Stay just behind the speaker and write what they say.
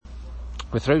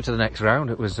we're through to the next round.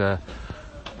 It was a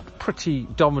pretty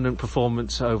dominant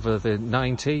performance over the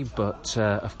 90, but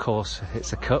of course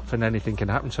it's a cup and anything can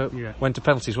happen. So went to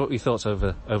penalties. What were your thoughts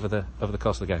over the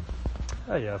course of the game?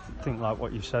 Yeah, I think like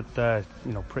what you said there,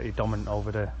 pretty dominant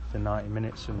over the 90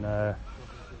 minutes, and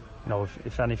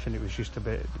if anything, it was just a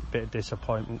bit of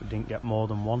disappointment we didn't get more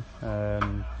than one.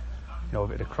 A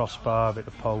bit of crossbar, a bit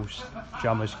of post.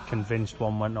 Jammers convinced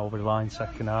one went over the line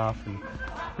second half, and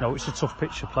it's a tough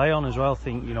pitch to play on as well. I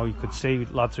think you could see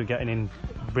lads were getting in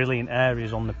brilliant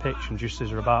areas on the pitch, and just as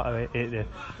they're about to hit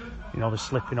they're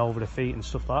slipping over the feet and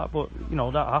stuff like that. But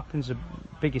that happens. The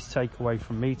biggest takeaway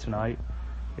from me tonight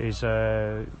is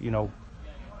a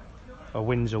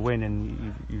win's a win,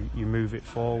 and you move it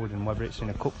forward, and whether it's in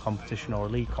a cup competition or a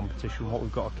league competition, what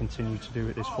we've got to continue to do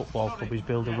at this football club is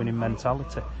build a winning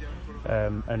mentality,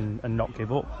 and not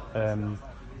give up.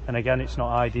 And again, it's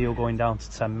not ideal going down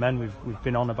to 10 men. We've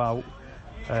been on about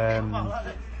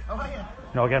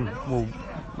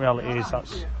reality is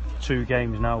that's 2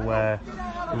 games now where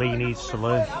Lee needs to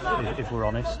learn, if we're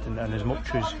honest, and as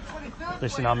much as,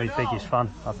 listen, I'm his biggest fan.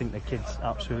 I think the kid's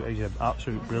he's an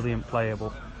absolute brilliant player,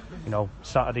 but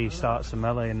Saturday starts the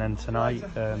melee, and then tonight,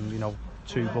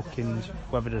 2 bookings,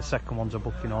 whether the second one's a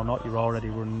booking or not, you're already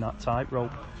running that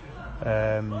tightrope.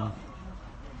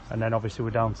 And then obviously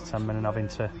we're down to 10 men and having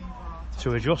to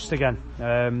adjust again.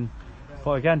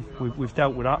 But again, we've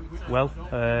dealt with that well.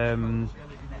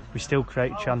 We still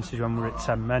create chances when we're at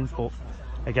 10 men, but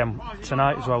again,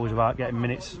 tonight as well was about getting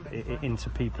minutes into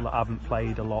people that haven't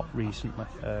played a lot recently.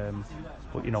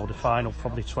 But the final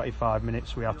probably 25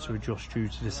 minutes we had to adjust due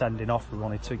to the sending off. We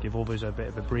wanted to give others a bit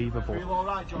of a breather,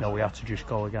 but we had to just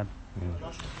go again.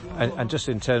 And just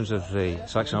in terms of the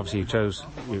selection, obviously you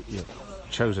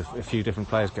chose a few different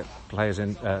players, get players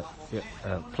in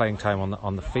playing time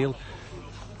on the field.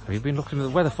 Have you been looking at the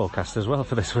weather forecast as well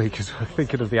for this week, as well,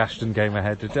 thinking of the Ashton game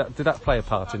ahead? Did that play a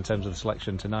part in terms of the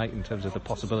selection tonight, in terms of the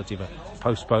possibility of a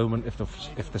postponement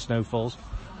if the snow falls?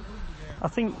 I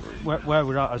think where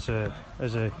we're at as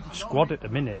a squad at the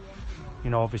minute,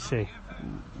 obviously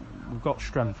we've got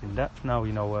strength in depth now.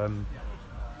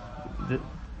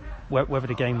 Whether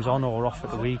the game's on or off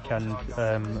at the weekend,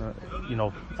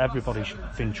 everybody's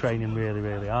been training really,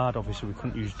 really hard. Obviously, we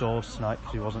couldn't use Dawes tonight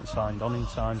because he wasn't signed on in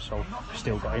time, so we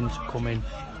still got him to come in.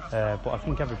 But I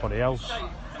think everybody else,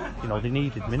 they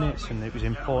needed minutes, and it was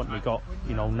important we got,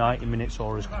 90 minutes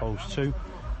or as close to.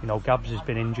 Gabs has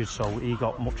been injured, so he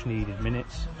got much needed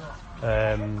minutes.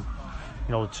 The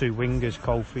 2 wingers,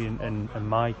 Kofi and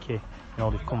Mikey,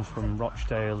 they've come from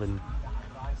Rochdale and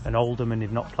Oldham, and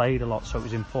they've not played a lot, so it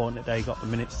was important that they got the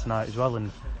minutes tonight as well.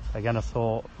 And again, I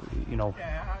thought,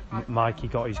 Mikey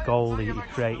got his goal, he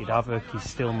created havoc. He's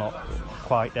still not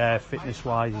quite there fitness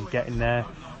wise, he's getting there,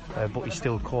 but he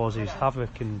still causes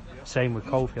havoc. And same with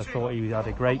Kofi, I thought he had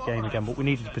a great game again, but we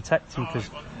needed to protect him because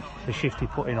the shift he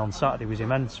put in on Saturday was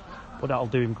immense. But that'll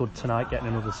do him good tonight, getting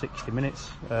another 60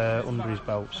 minutes under his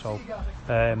belt. So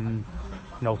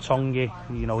Tongi,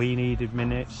 he needed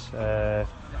minutes.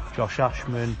 Josh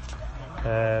Ashman,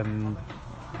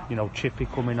 Chippy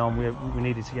coming on. We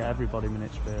needed to get everybody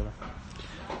minutes, really.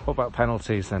 What about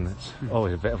penalties then? It's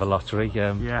always a bit of a lottery.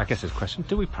 I guess it's a question,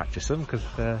 do we practice them? Because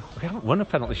we haven't won a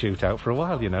penalty shootout for a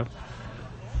while,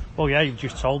 Well, yeah, you've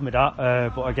just told me that.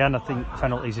 But again, I think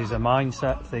penalties is a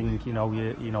mindset thing.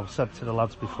 You said to the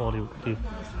lads before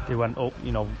they went up,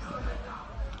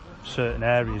 certain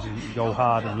areas you go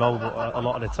hard and low, but a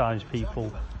lot of the times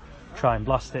people try and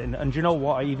blast it. And do you know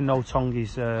what? Even though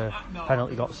Tongi's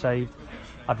penalty got saved,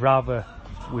 I'd rather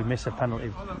we miss a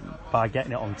penalty by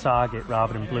getting it on target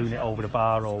rather than ballooning it over the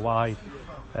bar or wide.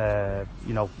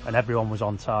 And everyone was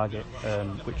on target,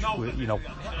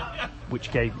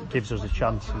 which gives us a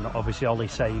chance. And obviously Ollie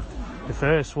saved the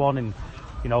first one, and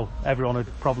everyone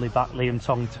would probably back Liam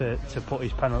Tong to put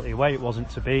his penalty away. It wasn't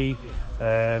to be,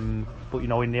 but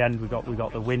in the end we got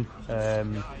the win,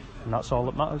 and that's all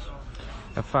that matters.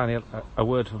 And finally, a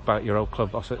word about your old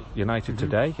club, Ossett United,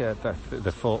 today.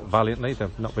 They fought valiantly.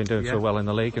 They've not been doing so well in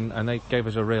the league, and they gave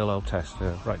us a real old test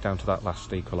right down to that last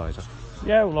equaliser.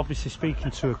 Yeah, well, obviously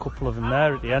speaking to a couple of them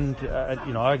there at the end,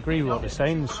 I agree with what they're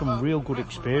saying. There's some real good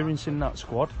experience in that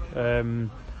squad, and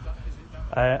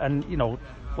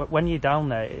when you're down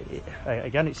there,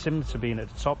 again, it's similar to being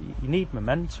at the top. You need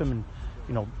momentum,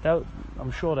 and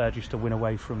I'm sure they're just a win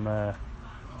away from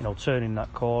turning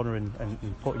that corner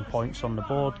and putting points on the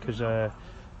board, because I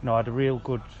had a real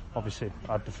good, obviously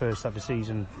I had the first ever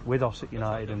season with Ossett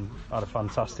United and had a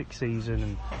fantastic season,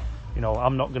 and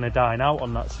I'm not going to dine out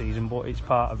on that season, but it's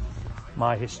part of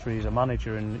my history as a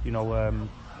manager, and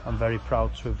I'm very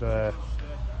proud to have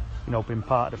been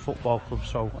part of the football club.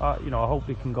 So I hope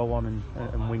they can go on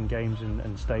and win games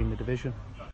and stay in the division.